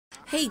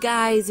Hey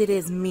guys, it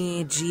is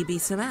me,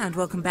 GB Sim, and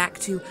welcome back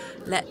to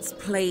Let's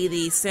Play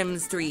the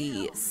Sims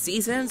 3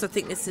 Seasons. I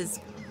think this is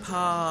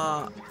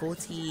part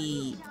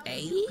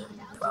 48,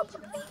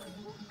 probably?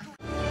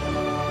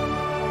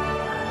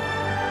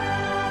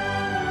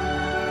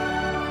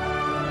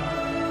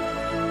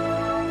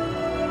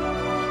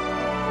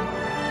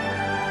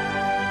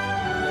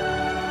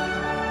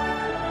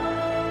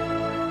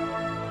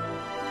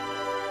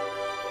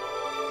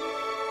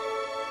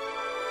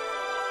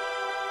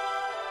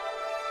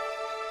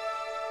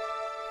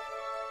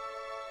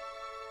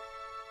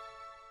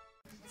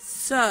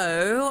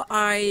 So,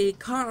 I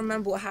can't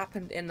remember what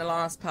happened in the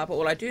last part, but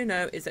all I do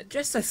know is that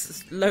just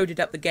as I loaded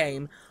up the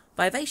game,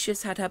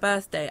 Vivacious had her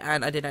birthday,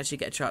 and I didn't actually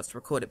get a chance to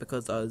record it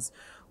because I was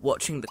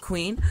watching the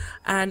Queen.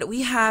 And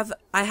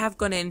I have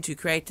gone in to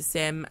create a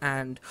sim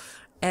and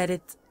given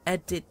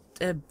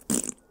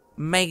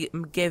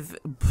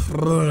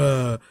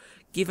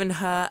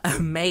her a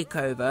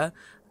makeover.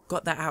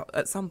 Got that out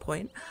at some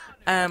point.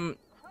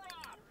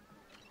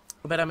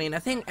 But I mean, I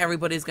think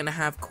everybody's going to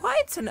have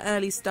quite an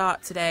early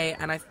start today,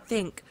 and I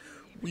think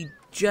we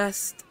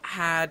just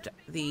had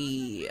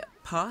the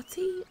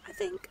party, I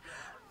think.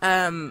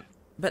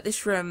 But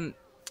this room,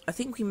 I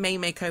think we may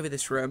make over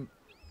this room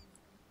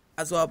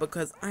as well,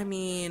 because, I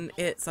mean,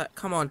 it's like,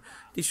 come on,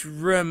 this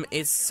room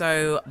is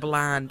so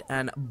bland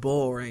and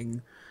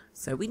boring.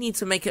 So we need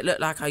to make it look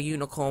like our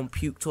unicorn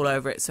puked all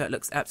over it so it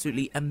looks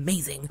absolutely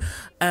amazing.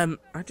 I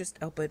just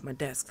elbowed my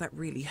desk. That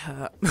really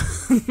hurt.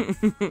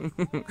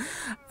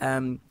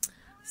 I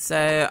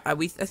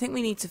think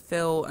we need to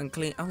fill and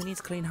clean. Oh, we need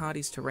to clean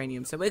Hardy's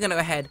terrarium. So we're going to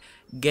go ahead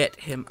get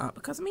him up.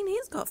 Because, I mean,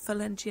 he's got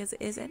full energy as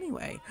it is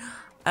anyway.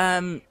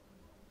 But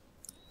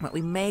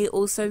we may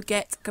also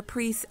get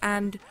Caprice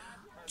and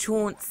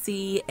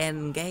Chauncey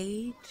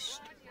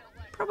engaged.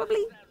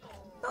 Probably.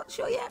 Not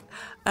sure yet.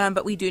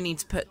 But we do need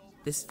to put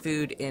this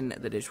food in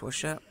the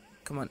dishwasher.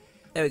 Come on.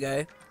 There we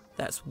go.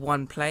 That's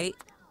 1 plate.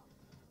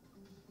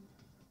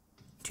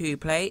 2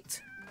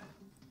 plate.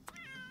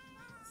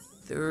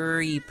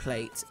 3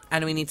 plate.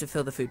 And we need to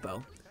fill the food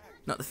bowl.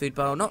 Not the food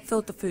bowl. Not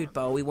fill the food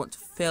bowl. We want to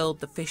fill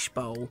the fish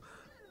bowl.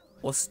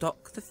 Or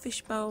stock the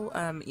fish bowl.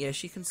 Yeah,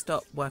 she can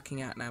stop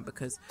working out now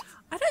because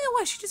I don't know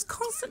why she just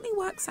constantly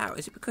works out.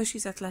 Is it because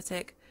she's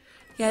athletic?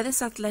 Yeah,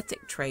 this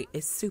athletic trait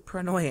is super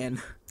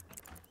annoying.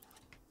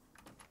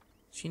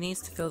 She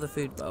needs to fill the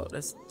food bowl.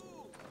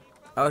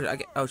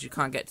 Oh, she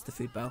can't get to the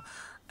food bowl.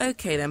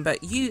 Okay then,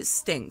 but you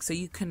stink, so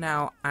you can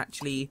now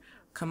actually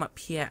come up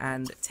here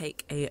and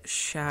take a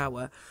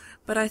shower.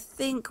 But I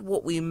think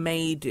what we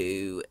may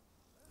do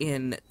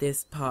in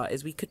this part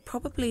is we could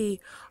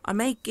probably... I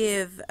may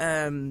give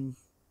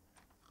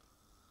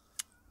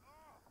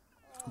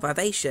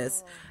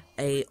Vivacious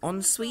a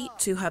ensuite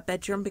to her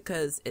bedroom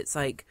because it's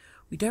like...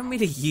 We don't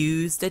really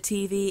use the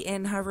TV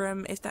in her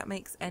room, if that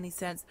makes any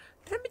sense.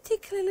 Don't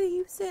particularly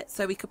use it.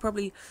 So we could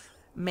probably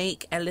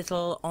make a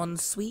little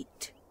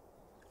ensuite,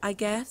 I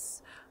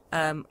guess.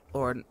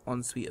 Or an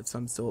ensuite of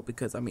some sort,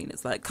 because, I mean,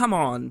 it's like, come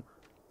on.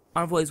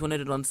 I've always wanted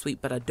an ensuite,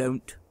 but I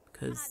don't,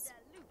 because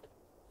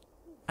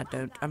I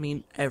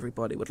mean,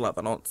 everybody would love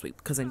an ensuite,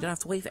 because then you don't have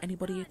to wait for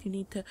anybody if you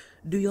need to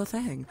do your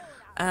thing.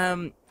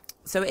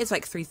 So it is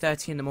like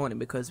 3:30 in the morning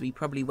because we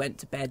probably went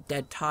to bed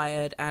dead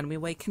tired and we're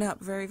waking up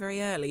very, very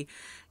early.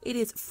 It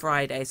is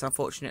Friday, so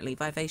unfortunately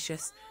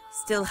Vivacious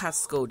still has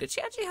school. Did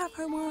she actually have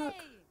homework?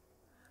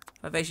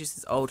 Vivacious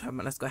is old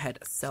homework. Let's go ahead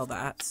and sell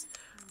that.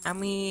 And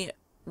we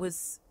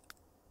was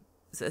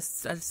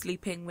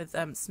sleeping with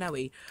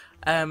Snowy.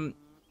 So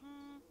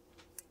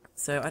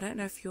I don't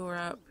know if you're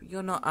up.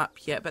 You're not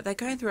up yet, but they're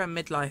going through a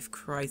midlife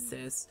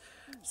crisis.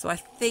 So I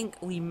think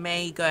we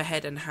may go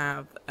ahead and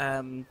have...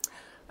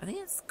 I think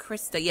it's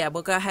Krista. Yeah,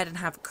 we'll go ahead and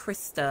have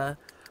Krista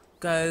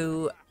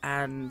go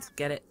and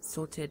get it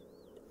sorted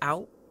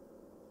out,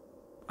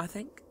 I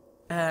think.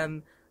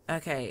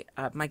 Okay,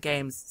 my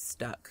game's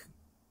stuck.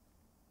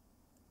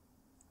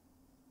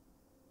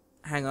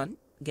 Hang on.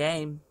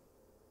 Game.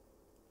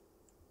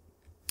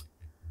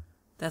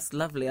 That's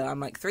lovely. I'm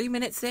like 3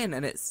 minutes in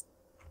and it's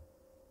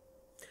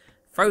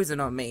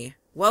frozen on me.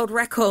 World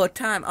record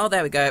time. Oh,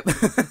 there we go.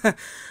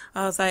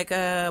 I was like,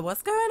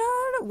 what's going on?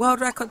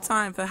 World record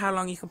time for how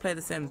long you can play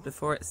The Sims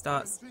before it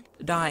starts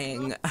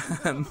dying.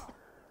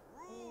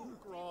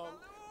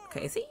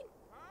 Okay, is he?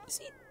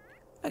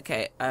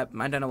 Okay, I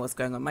don't know what's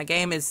going on. My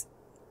game is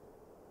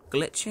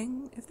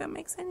glitching, if that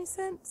makes any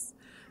sense.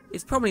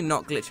 It's probably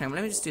not glitching.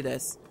 Let me just do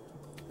this.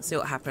 See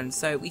what happens.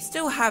 So we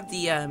still have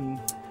the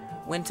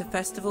Winter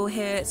Festival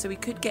here, so we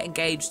could get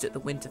engaged at the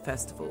Winter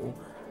Festival.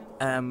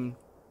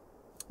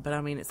 But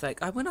I mean, it's like,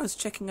 when I was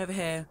checking over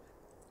here,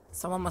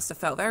 someone must have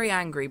felt very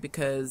angry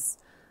because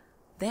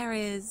there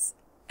is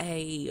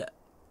a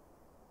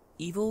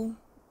evil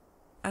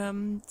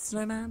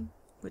snowman,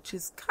 which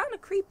is kind of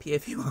creepy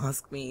if you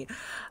ask me.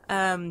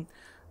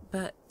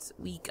 But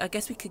I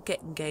guess we could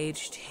get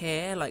engaged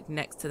here, like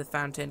next to the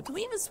fountain. Can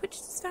we even switch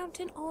this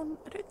fountain on?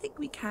 I don't think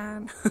we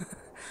can.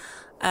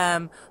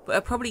 But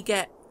we'll probably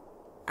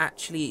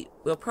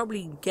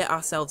get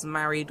ourselves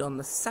married on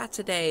the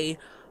Saturday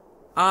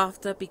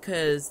after,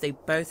 because they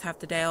both have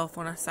the day off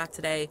on a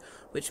Saturday,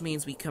 which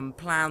means we can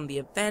plan the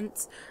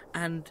event.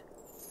 And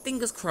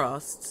fingers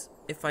crossed,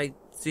 if I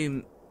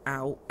zoom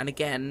out, and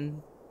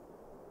again,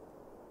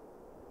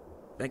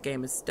 the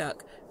game is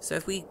stuck. So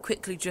if we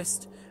quickly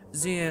just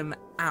zoom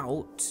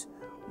out,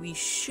 we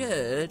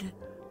should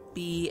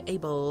be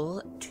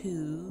able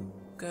to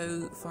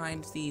go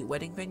find the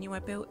wedding venue I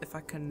built, if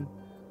I can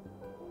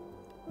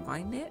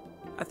find it.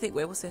 I think,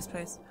 where was this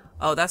place?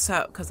 Oh, that's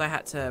how, because I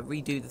had to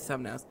redo the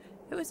thumbnails.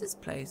 Who is this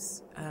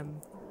place?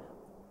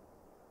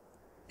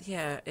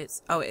 Yeah,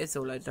 it's, oh, it is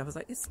all loaded up. I was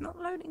like, it's not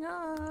loading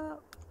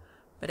up.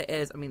 But it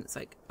is. I mean, it's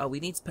like, oh, we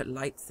need to put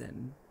lights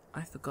in.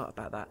 I forgot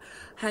about that.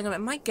 Hang on,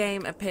 my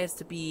game appears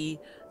to be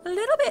a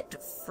little bit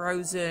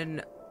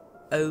frozen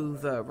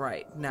over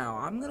right now.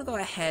 I'm going to go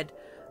ahead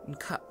and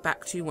cut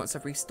back to you once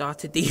I've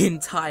restarted the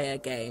entire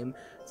game.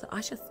 So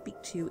I shall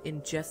speak to you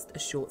in just a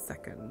short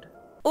second.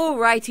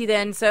 Alrighty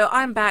then, so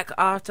I'm back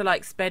after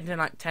like spending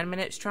like 10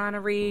 minutes trying to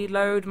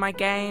reload my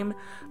game,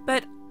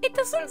 but it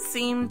doesn't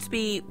seem to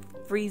be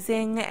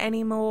freezing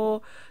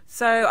anymore.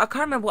 So I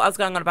can't remember what I was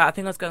going on about. I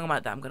think I was going on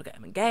about that I'm going to get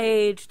them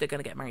engaged, they're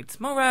going to get married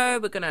tomorrow,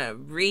 we're going to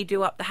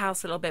redo up the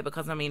house a little bit,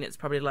 because I mean it's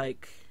probably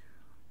like,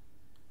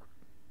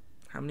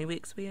 how many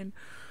weeks are we in?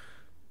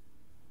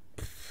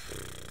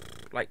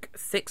 Like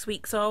 6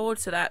 weeks old,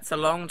 so that's a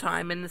long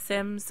time in The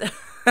Sims.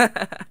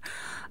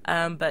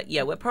 But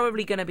yeah, we're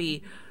probably going to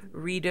be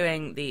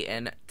redoing the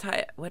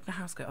entire... Where'd the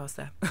house go? Oh, it's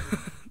there. The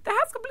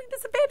house completely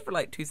disappeared for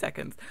like 2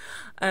 seconds.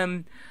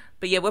 But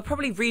yeah, we'll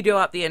probably redo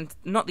up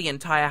not the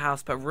entire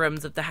house, but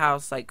rooms of the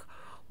house. Like,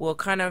 we'll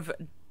kind of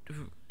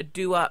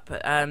do up...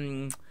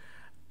 I've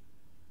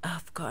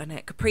forgotten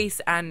it. Caprice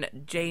and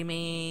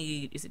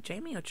Jamie... Is it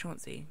Jamie or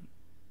Chauncey?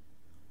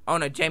 Oh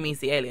no, Jamie's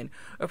the alien.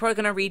 We're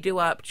probably going to redo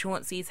up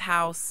Chauncey's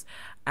house,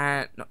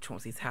 and not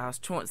Chauncey's house,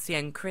 Chauncey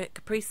and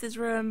Caprice's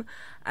room,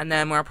 and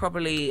then we'll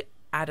probably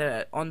add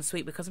an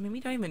ensuite, because I mean we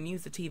don't even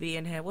use the TV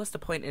in here. What's the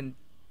point in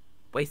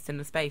wasting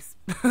the space?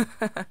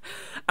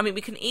 I mean,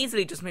 we can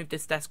easily just move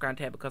this desk around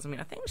here, because I mean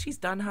I think she's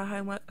done her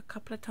homework a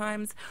couple of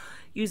times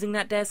using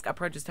that desk. I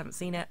probably just haven't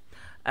seen it.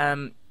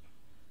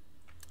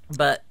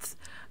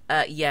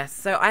 Yes,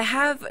 so I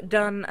have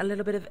done a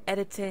little bit of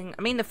editing.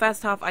 I mean, the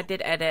first half I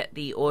did edit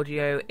the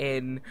audio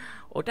in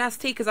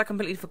Audacity, because I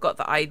completely forgot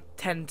that I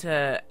tend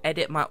to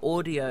edit my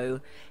audio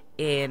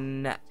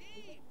in...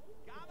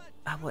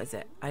 what is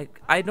it?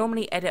 I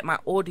normally edit my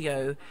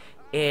audio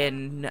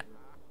in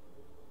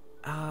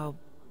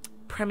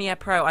Premiere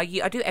Pro. I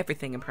do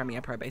everything in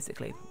Premiere Pro,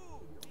 basically.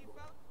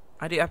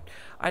 I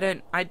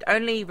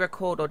only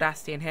record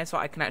Audacity in here so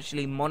I can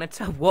actually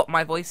monitor what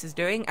my voice is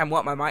doing and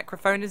what my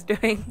microphone is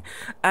doing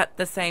at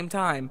the same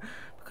time.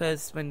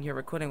 Because when you're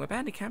recording with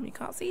Bandicam, you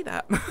can't see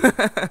that.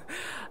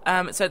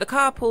 So the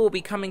carpool will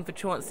be coming for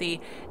Chauncey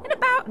in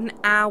about an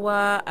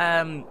hour.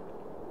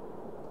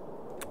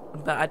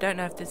 But I don't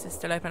know if this is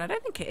still open. I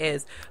don't think it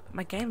is. But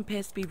my game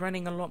appears to be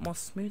running a lot more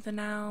smoother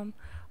now.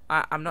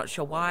 I'm not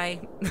sure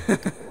why.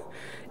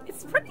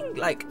 It's running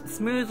like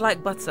smooth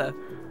like butter.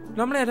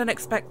 Normally I don't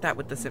expect that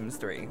with The Sims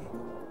 3,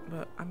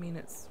 but I mean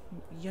it's,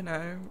 you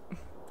know,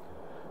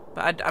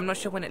 but I'm not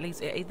sure when it leaves.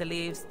 It either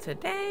leaves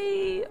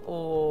today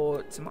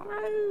or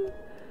tomorrow.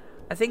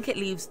 I think it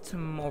leaves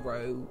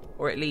tomorrow,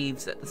 or it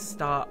leaves at the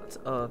start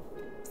of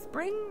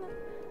spring.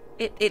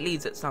 It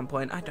leaves at some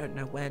point. I don't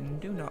know when,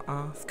 do not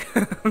ask.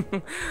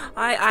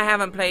 I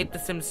haven't played The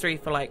Sims 3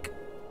 for like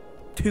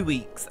 2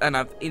 weeks, and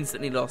I've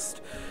instantly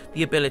lost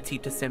the ability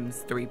to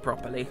Sims 3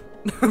 properly.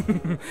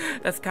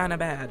 That's kind of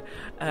bad.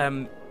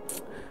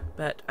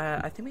 But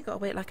I think we gotta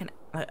wait like an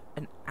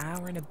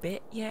hour and a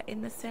bit yet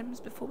in The Sims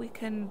before we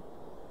can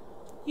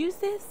use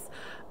this.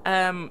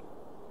 Oh,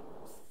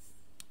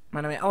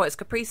 it's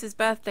Caprice's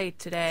birthday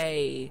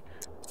today.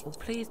 Well,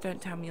 please don't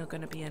tell me you're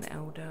gonna be an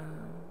elder.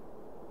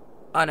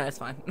 Oh no, it's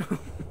fine.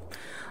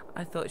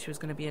 I thought she was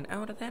going to be an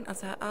elder then. I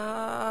was like,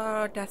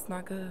 oh, that's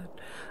not good.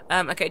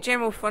 Okay,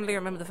 Jim will fondly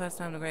remember the first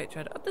time the great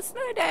dread of the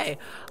snow day.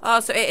 Oh,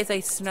 so it is a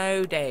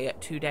snow day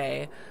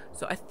today.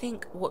 So I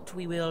think what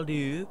we will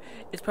do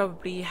is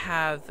probably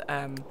have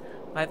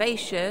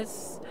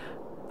Vivacious,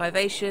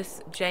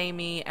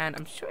 Jamie, and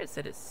I'm sure it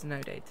said it's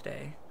snow day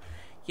today.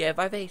 Yeah,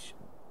 Vivacious.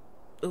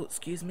 Oh,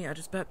 excuse me, I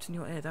just burped in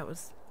your ear. That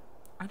was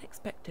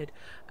unexpected.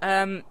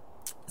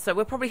 So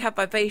we'll probably have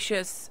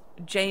Vivacious,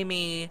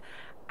 Jamie,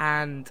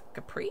 and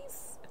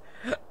Caprice.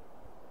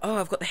 Oh,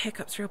 I've got the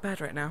hiccups real bad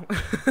right now.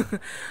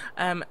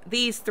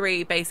 These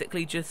three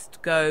basically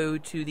just go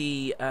to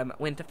the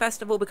winter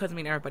festival, because I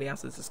mean everybody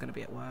else is just going to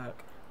be at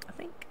work, I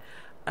think.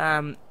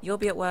 You'll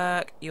be at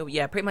work.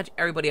 Yeah, pretty much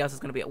everybody else is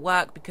going to be at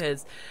work,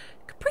 because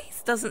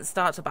Caprice doesn't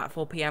start till about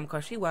 4 PM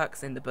because she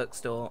works in the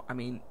bookstore. I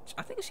mean,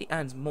 I think she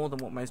earns more than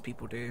what most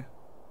people do.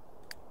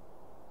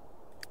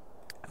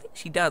 I think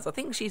she does. I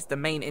think she's the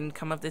main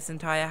income of this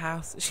entire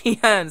house. She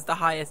earns the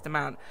highest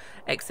amount,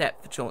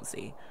 except for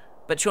Chauncey.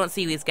 But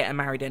Chauncey is getting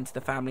married into the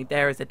family.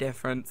 There is a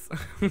difference.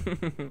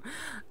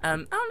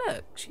 Oh,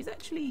 look. She's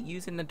actually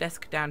using the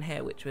desk down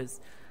here, which was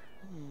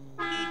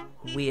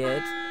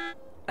weird.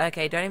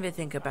 Okay, don't even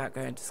think about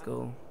going to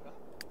school.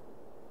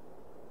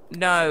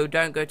 No,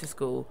 don't go to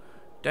school.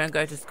 Don't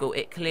go to school.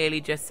 It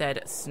clearly just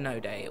said snow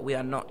day. We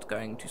are not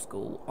going to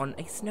school on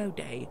a snow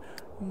day.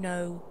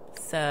 No,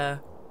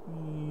 sir.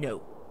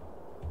 No.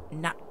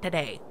 Not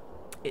today.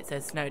 It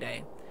says snow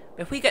day.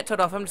 But if we get told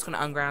off, I'm just going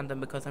to unground them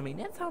because, I mean,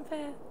 that's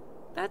unfair.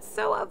 That's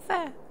so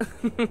unfair.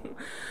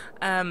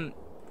 I'm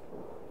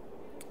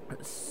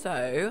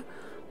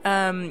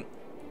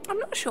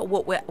not sure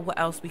what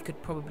else we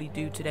could probably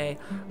do today.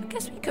 I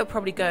guess we could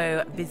probably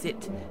go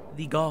visit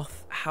the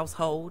goth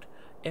household.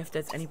 If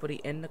there's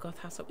anybody in the goth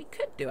household, we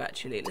could do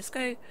actually. Let's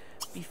go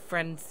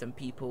befriend some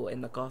people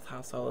in the goth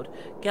household.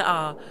 Get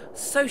our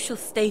social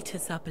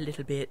status up a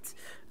little bit.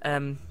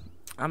 I'm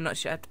not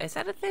sure. Is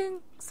that a thing?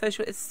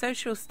 Is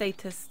social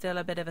status still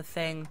a bit of a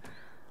thing?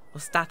 Or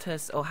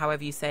status, or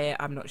however you say it?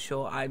 I'm not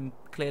sure. I'm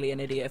clearly an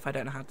idiot if I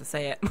don't know how to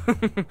say it.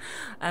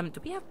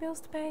 Do we have bills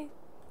to pay?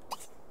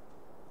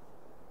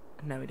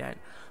 No, we don't.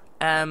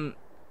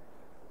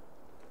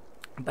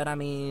 But I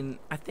mean,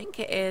 I think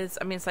it is.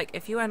 I mean, it's like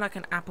if you own like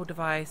an Apple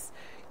device,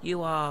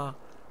 you are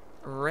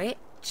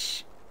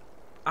rich.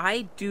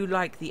 I do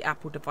like the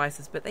Apple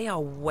devices, but they are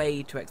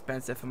way too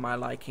expensive for my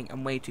liking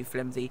and way too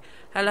flimsy.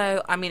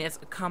 Hello, I mean, it's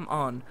come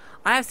on.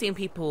 I have seen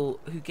people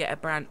who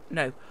get my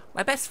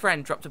best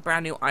friend dropped a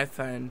brand new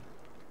iPhone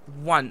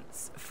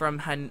once from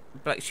her,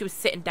 like she was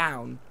sitting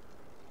down,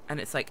 and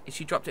it's like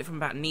she dropped it from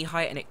about knee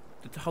height, and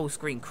the whole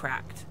screen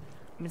cracked.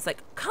 I mean, it's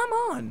like, come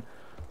on.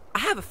 I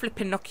have a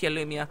flipping Nokia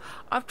Lumia.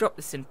 I've dropped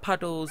this in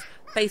puddles,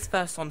 face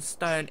first on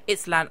stone.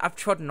 It's land. I've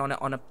trodden on it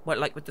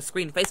with the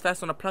screen face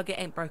first on a plug. It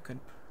ain't broken.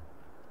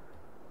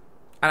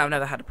 And I've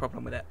never had a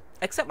problem with it.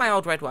 Except my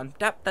old red one.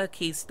 The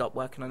keys stopped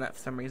working on that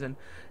for some reason.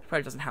 It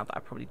probably doesn't help that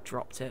I probably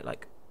dropped it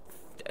like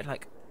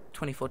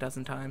 24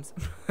 dozen times.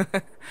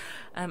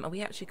 Are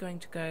we actually going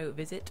to go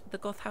visit the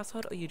goth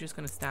household, or are you just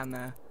going to stand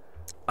there?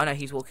 Oh no,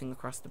 he's walking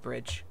across the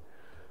bridge.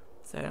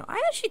 So I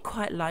actually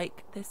quite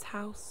like this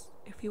house,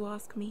 if you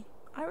ask me.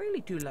 I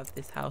really do love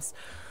this house.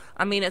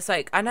 I mean, it's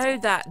like, I know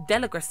that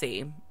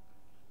delicacy.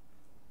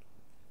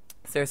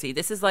 Seriously,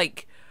 this is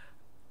like,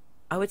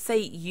 I would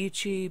say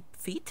YouTube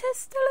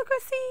fetus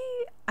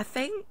delicacy, I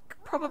think,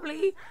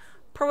 probably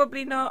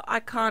not,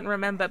 I can't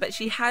remember, but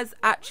she has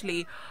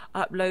actually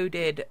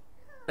uploaded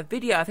a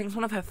video. I think it's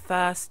one of her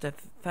first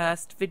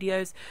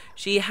videos.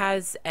 She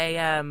has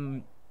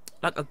a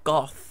like the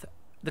goth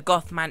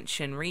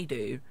mansion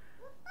redo.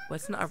 Well,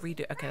 it's not a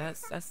redo. Okay,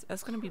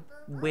 that's gonna be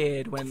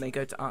weird when they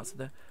go to answer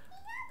the.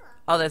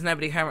 Oh, there's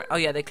nobody home. Oh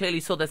yeah, they clearly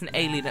saw there's an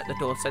alien at the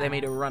door, so they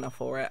made a runner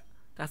for it.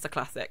 That's a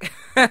classic.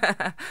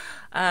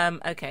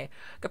 Okay.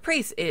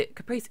 Caprice,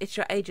 it's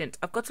your agent.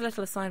 I've got a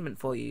little assignment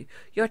for you.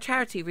 Your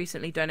charity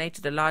recently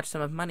donated a large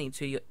sum of money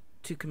to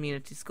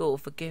community school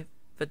for the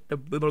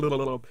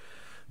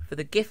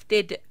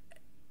gifted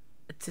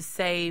to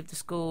save the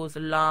school's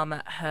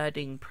llama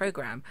herding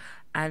program,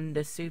 and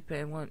the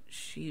super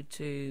wants you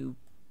to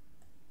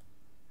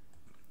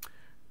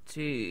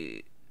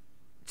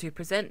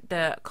present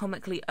the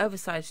comically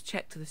oversized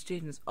check to the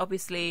students.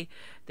 Obviously,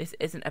 this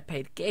isn't a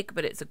paid gig,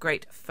 but it's a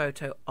great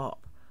photo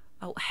op.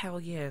 Oh, hell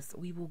yes.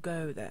 We will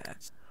go there.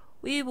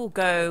 We will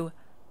go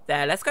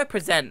there. Let's go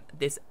present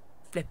this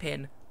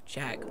flipping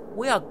check.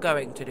 We are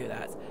going to do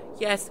that.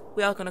 Yes,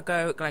 we are going to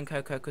go Glen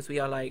Coco because we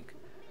are like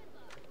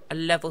a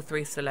level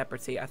 3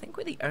 celebrity. I think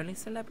we're the only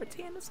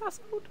celebrity in this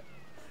household.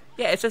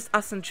 Yeah, it's just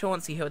us and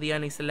Chauncey who are the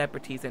only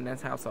celebrities in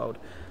this household.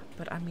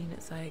 But I mean,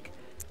 it's like...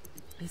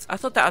 I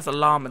thought that was a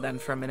llama then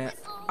for a minute.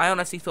 I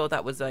honestly thought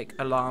that was like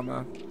a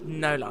llama.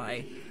 No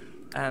lie.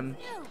 Oh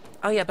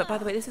yeah, but by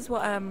the way, this is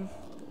what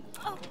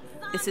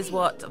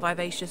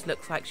Vivacious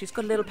looks like. She's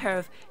got a little pair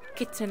of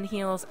kitten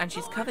heels and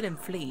she's covered in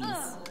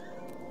fleas.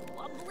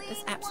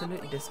 That's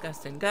absolutely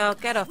disgusting. Girl,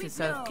 get off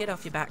yourself. Get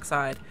off your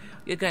backside.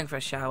 You're going for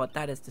a shower.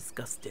 That is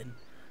disgusting.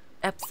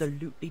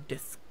 Absolutely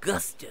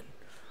disgusting.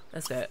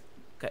 Let's go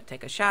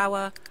take a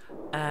shower.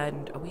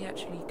 And are we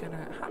actually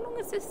gonna... How long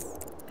is this?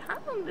 How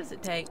long does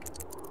it take?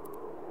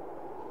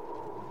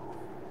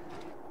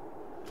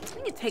 I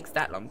think it takes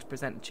that long to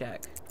present a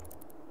check.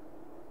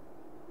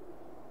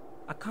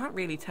 I can't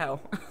really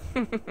tell.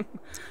 Okay,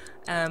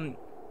 I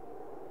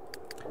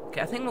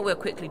think what we'll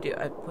quickly do...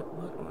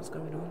 what's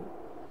going on?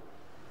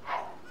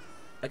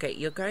 Okay,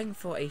 you're going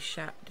for a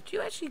shower. Did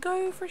you actually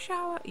go for a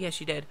shower? Yes,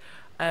 you did.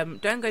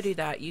 Don't go do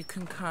that. You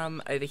can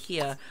come over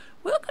here.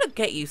 We're going to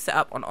get you set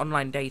up on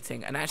online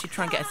dating and actually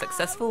try and get a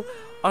successful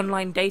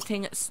online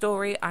dating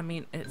story. I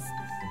mean, it's...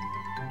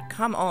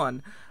 Come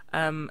on.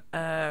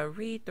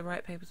 Read the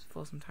right papers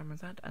before some time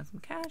runs out to earn some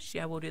cash.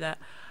 Yeah, we'll do that.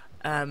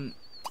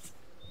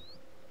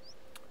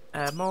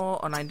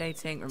 More online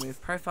dating,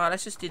 remove profile.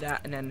 Let's just do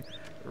that and then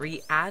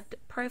re-add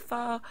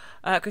profile.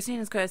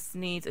 Christina's quest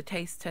needs a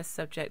taste test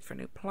subject for a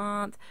new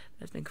plant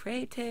that's been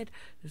created.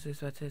 This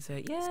is what to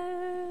say.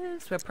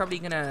 Yes, we're probably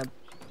gonna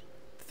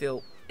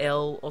feel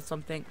ill or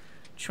something.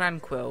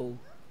 Tranquil.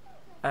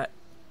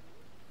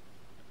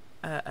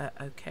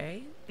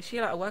 Okay. Is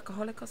she like a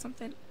workaholic or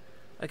something?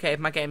 Okay,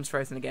 my game's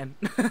frozen again.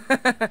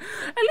 At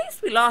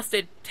least we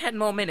lasted 10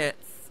 more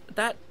minutes.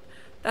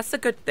 that's a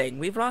good thing.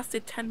 We've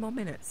lasted 10 more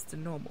minutes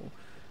than normal.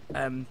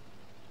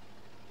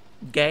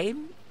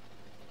 Game.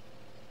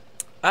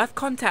 Earth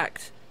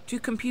contact to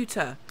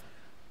computer.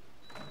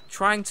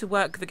 Trying to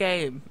work the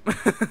game.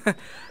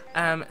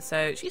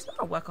 So she's not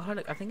a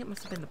workaholic. I think it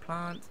must have been the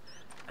plant.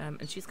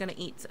 And she's going to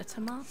eat a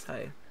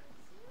tomato.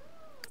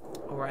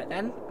 Alright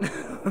then.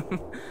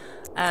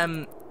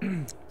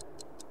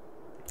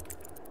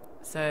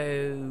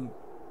 So,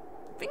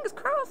 fingers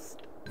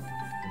crossed.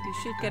 You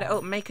should get it.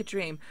 Oh, make a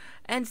dream.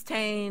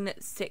 Entertain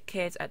sick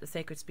kids at the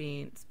Sacred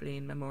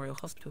Spleen Memorial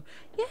Hospital.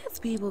 Yes,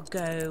 we will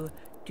go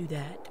do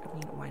that. I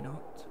mean, why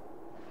not?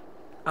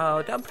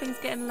 Oh, Dumpling's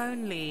getting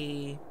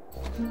lonely.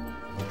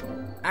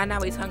 And now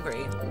he's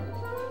hungry.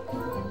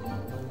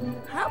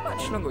 How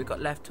much longer we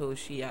got left till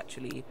she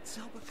actually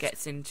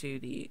gets into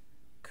the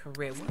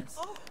career?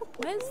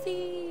 Where's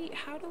the...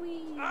 How do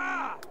we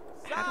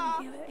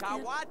view it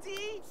again?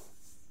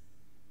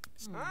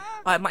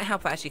 Oh, it might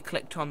help if I actually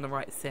clicked on the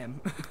right sim.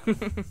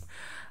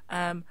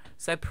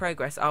 So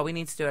progress. Oh, we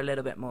need to do a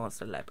little bit more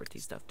celebrity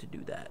stuff to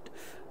do that.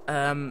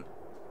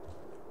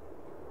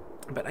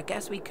 But I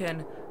guess we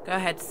can go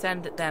ahead,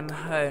 send them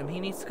home.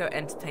 He needs to go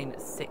entertain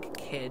sick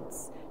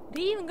kids.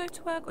 Did he even go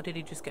to work or did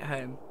he just get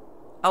home?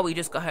 Oh, he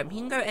just got home. He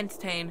can go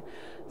entertain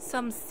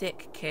some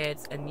sick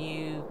kids and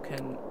you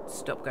can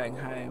stop going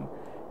home.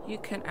 You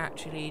can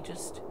actually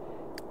just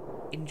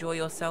enjoy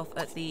yourself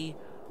at the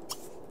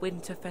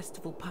Winter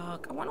Festival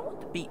Park. I wonder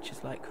what the beach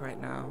is like right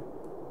now.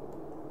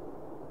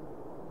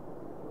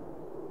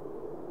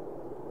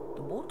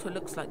 The water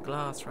looks like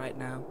glass right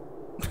now.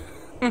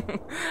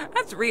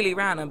 That's really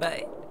random, but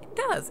it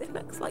does. It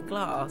looks like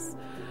glass.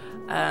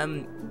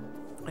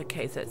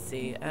 Okay, so let's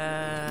see.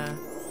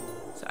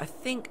 So I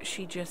think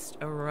she just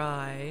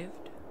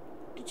arrived.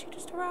 Did she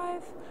just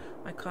arrive?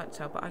 I can't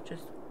tell, but I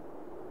just...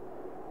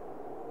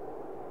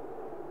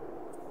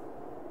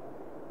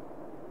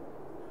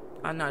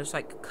 Oh no, I just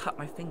like cut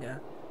my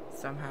finger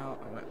somehow.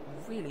 Oh, it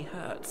really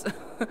hurts.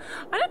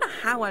 I don't know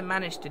how I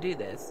managed to do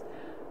this.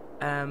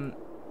 I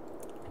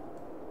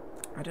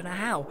don't know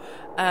how.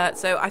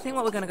 So I think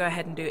what we're going to go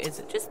ahead and do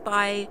is just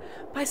buy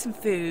some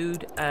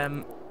food.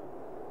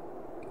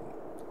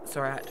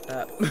 Sorry, I had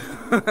to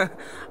burp.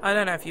 I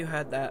don't know if you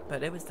heard that,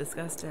 but it was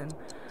disgusting.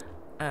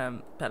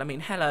 But I mean,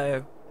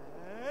 hello.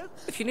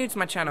 If you're new to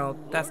my channel,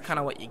 that's kind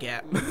of what you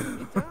get.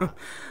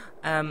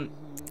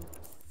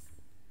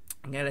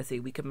 Yeah, let's see.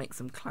 We can make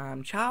some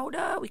clam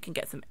chowder. We can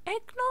get some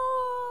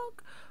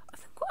eggnog. I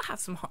think we'll have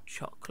some hot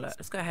chocolate.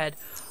 Let's go ahead,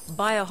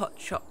 buy a hot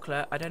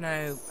chocolate. I don't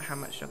know how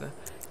much sugar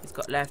he's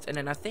got left. And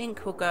then I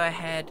think we'll go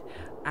ahead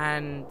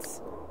and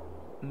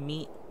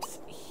meet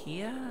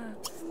here.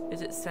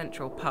 Is it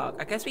Central Park?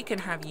 I guess we can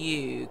have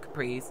you,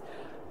 Caprice.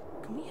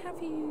 Can we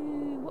have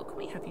you? What can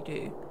we have you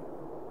do?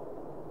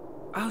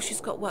 Oh,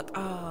 she's got work.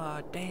 Ah,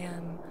 oh,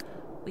 damn.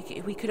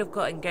 We could have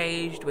got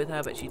engaged with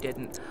her, but she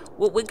didn't.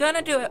 Well, we're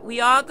gonna do it. We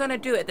are gonna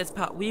do it this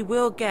part. We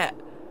will get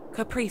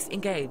Caprice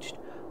engaged.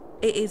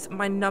 It is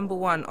my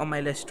 #1 on my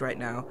list right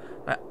now.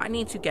 I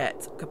need to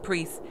get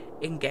Caprice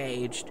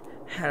engaged.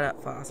 Hell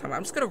up fast.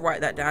 I'm just gonna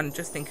write that down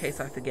just in case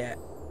I forget.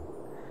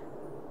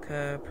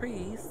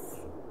 Caprice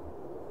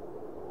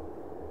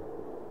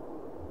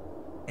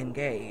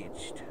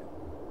engaged.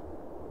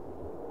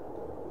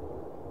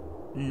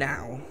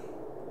 Now.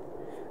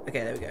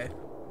 Okay, there we go.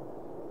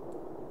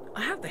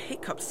 I have the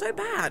hiccups so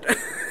bad.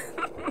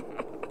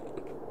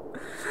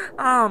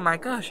 Oh my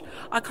gosh.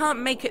 I can't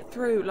make it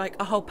through like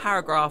a whole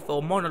paragraph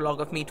or monologue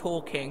of me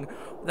talking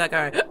without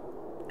going,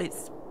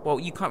 it's, well,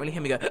 you can't really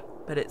hear me go,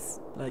 but it's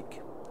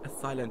like a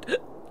silent,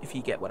 if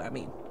you get what I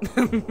mean.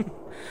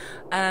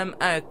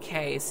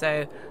 Okay,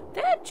 so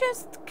they're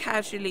just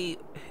casually,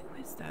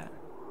 who is that?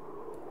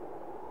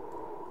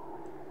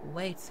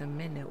 Wait a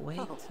minute.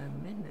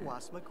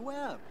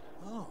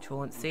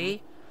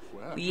 Chauncey,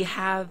 we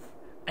have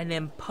an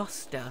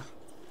imposter.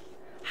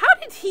 How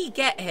did he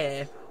get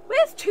here?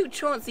 Where's 2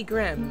 Chauncey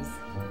Grimms?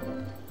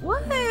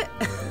 What?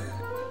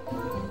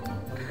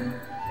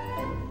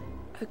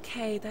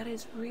 Okay, that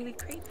is really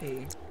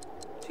creepy.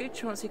 2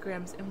 Chauncey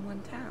Grimms in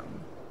one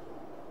town.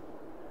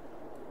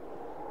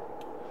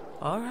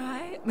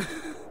 Alright.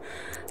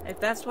 If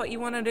that's what you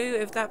want to do,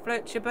 if that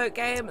floats your boat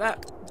game,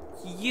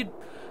 you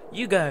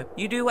go.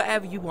 You do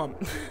whatever you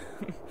want.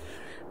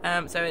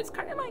 So it's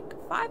kind of like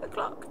 5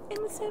 o'clock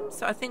in the Sims.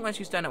 So I think once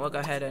she's done it, we'll go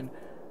ahead and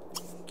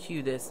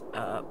queue this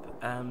up.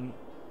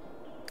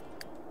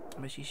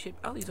 But she should.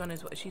 Oh, he's on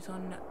his way. He's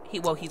on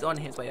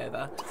his way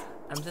over.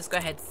 Just go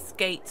ahead,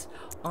 skate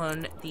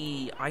on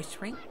the ice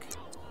rink.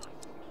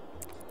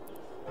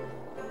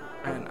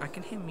 And I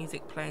can hear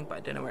music playing, but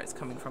I don't know where it's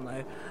coming from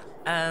though.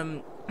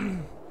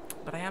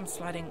 But I am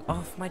sliding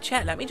off my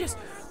chair. Let me just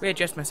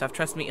readjust myself.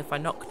 Trust me, if I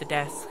knock the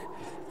desk,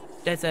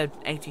 there's a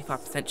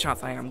 85%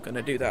 chance I am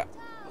gonna do that.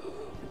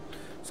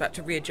 So I have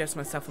to readjust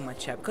myself on my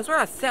chair because where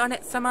I sit on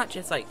it so much,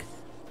 it's like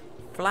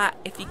flat.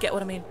 If you get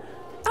what I mean.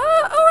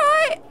 Oh, all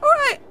right.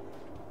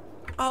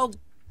 Oh,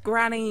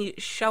 granny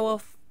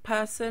show-off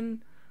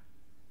person.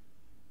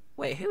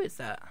 Wait, who is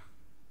that?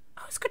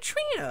 Oh, it's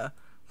Katrina.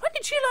 When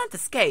did she learn to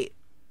skate?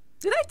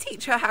 Did I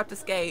teach her how to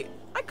skate?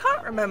 I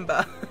can't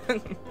remember.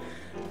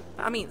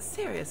 I mean,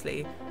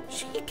 seriously,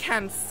 she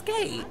can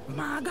skate.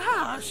 My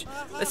gosh.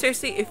 But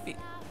seriously, I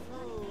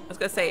was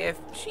gonna say, if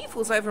she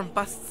falls over and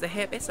busts a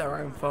hip, it's her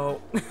own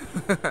fault.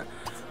 But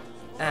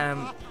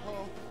I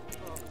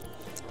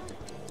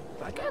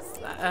guess,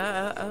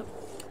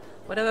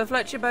 whatever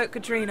floats your boat,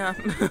 Katrina.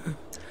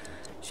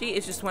 She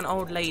is just one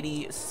old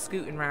lady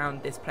scooting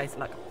around this place at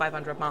like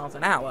 500 miles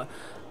an hour.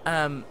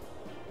 Who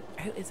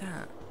is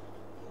that?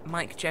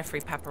 Mike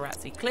Jeffrey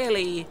Paparazzi.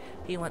 Clearly,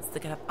 he wants to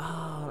get up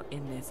all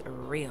in this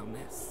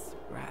realness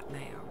right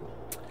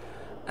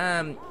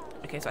now.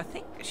 Okay, so I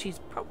think she's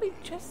probably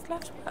just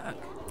left work.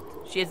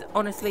 She is,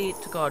 honestly,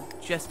 to God,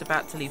 just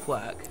about to leave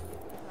work.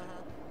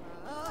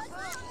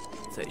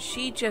 So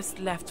she just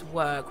left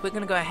work. We're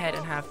going to go ahead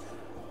and have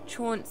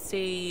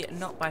Chauncey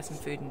not buy some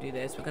food and do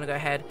this. We're going to go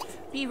ahead,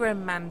 be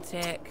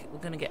romantic. We're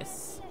going to get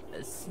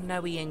a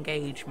snowy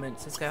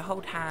engagement. So let's go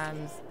hold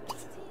hands.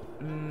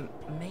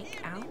 Make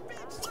out?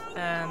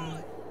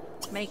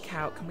 Make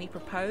out. Can we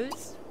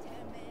propose?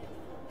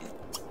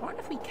 I wonder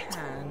if we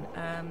can.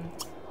 I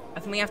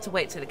think we have to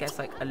wait till it gets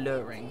like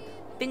alluring.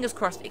 Fingers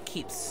crossed it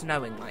keeps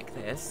snowing like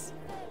this.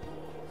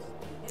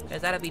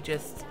 Because that'll be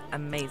just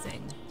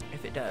amazing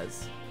if it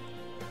does.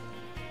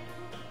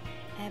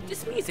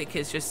 This music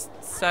is just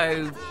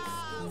so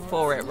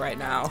for it right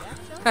now.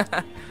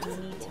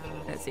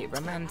 Let's see,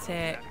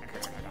 romantic.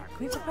 Can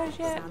we propose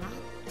yet?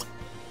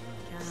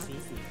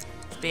 It's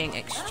being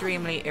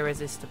extremely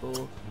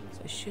irresistible.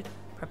 So should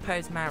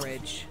propose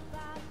marriage.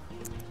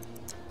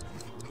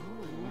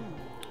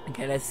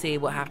 Okay, let's see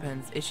what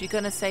happens. Is she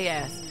gonna say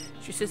yes?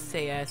 She should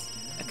say yes.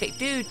 Okay,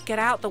 dude, get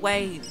out the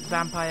way,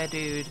 vampire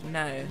dude.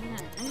 No.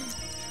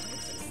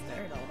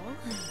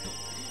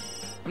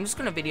 I'm just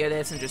gonna video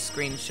this and just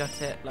screenshot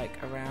it like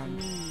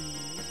around.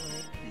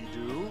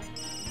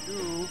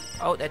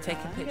 Oh, they're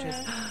taking pictures.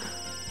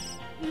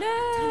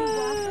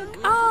 Look!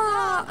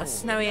 Ah, a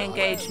snowy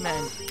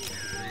engagement.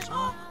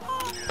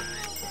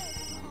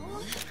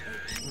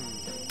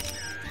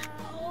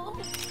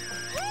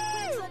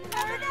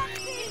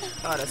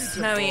 God, a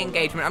snowy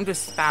engagement. I'm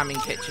just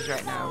spamming pictures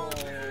right now.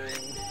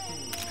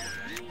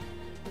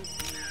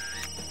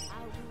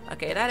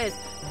 Okay, that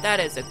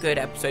is a good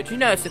episode. You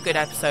know it's a good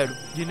episode.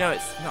 You know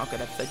it's not a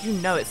good episode. You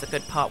know it's a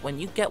good part when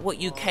you get what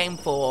you came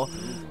for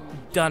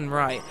done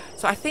right.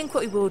 So I think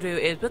what we will do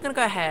is we're going to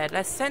go ahead.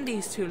 Let's send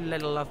these two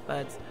little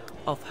lovebirds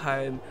off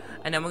home.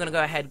 And then we're going to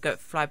go ahead and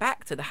fly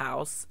back to the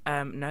house.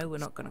 No, we're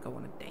not going to go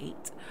on a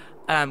date.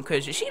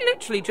 Because she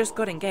literally just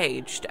got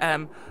engaged.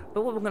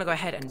 But what we're going to go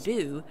ahead and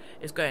do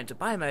is go into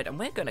buy mode. And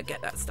we're going to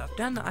get that stuff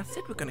done that I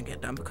said we're going to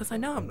get done. Because I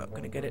know I'm not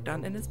going to get it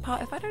done in this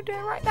part if I don't do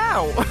it right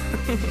now.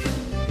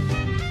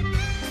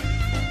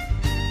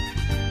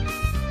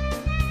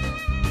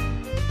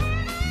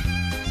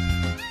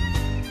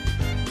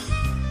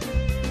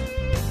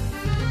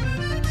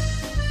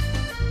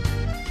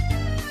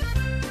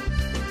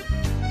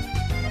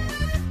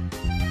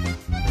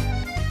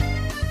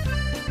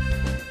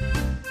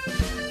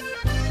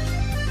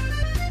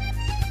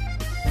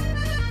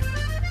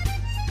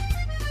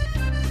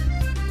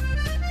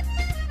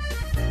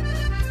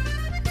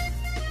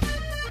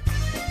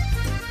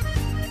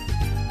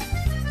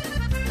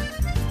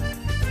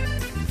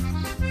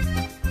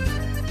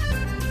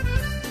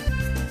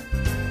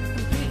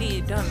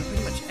 Done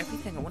pretty much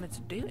everything I wanted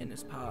to do in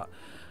this part.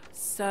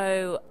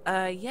 So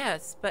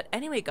yes, but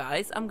anyway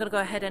guys, I'm gonna go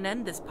ahead and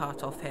end this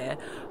part off here.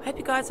 I hope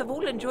you guys have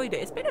all enjoyed it.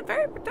 It's been a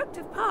very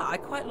productive part. I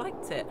quite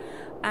liked it,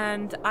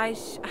 and I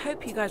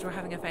hope you guys were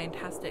having a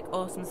fantastic,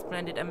 awesome,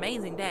 splendid,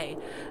 amazing day,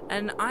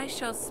 and I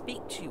shall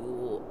speak to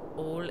you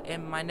all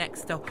in my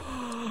next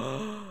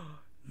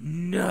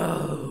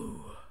no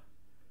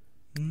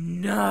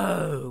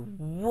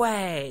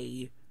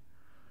way,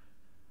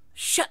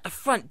 shut the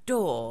front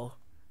door.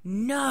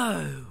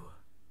 No.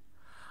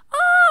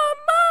 Oh,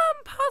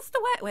 Mum passed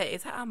away. Wait,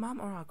 is that our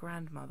mum or our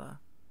grandmother?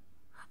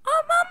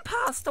 Oh, Mum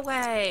passed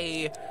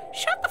away.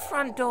 Shut the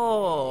front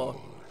door.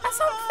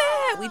 That's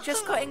unfair. We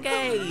just got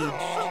engaged.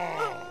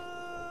 That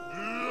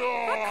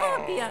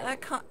can't be.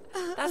 That can't.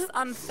 That's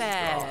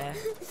unfair.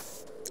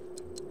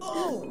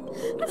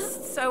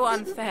 That's so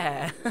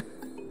unfair.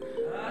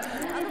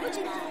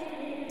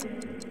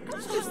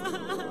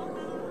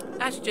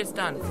 That's just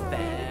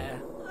unfair.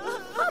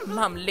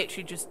 Mum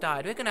literally just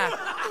died. We're gonna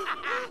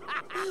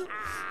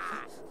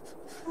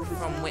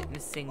from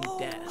witnessing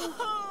death.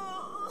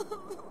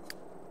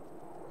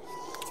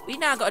 We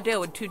now got to deal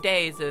with 2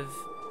 days of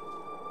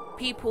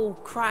people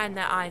crying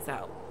their eyes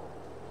out.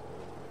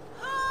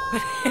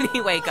 But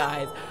anyway,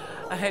 guys,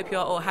 I hope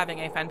you're all having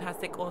a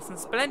fantastic, awesome,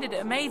 splendid,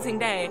 amazing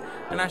day,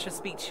 and I shall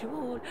speak to you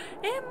all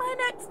in my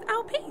next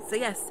LP. So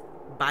yes,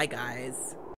 bye, guys.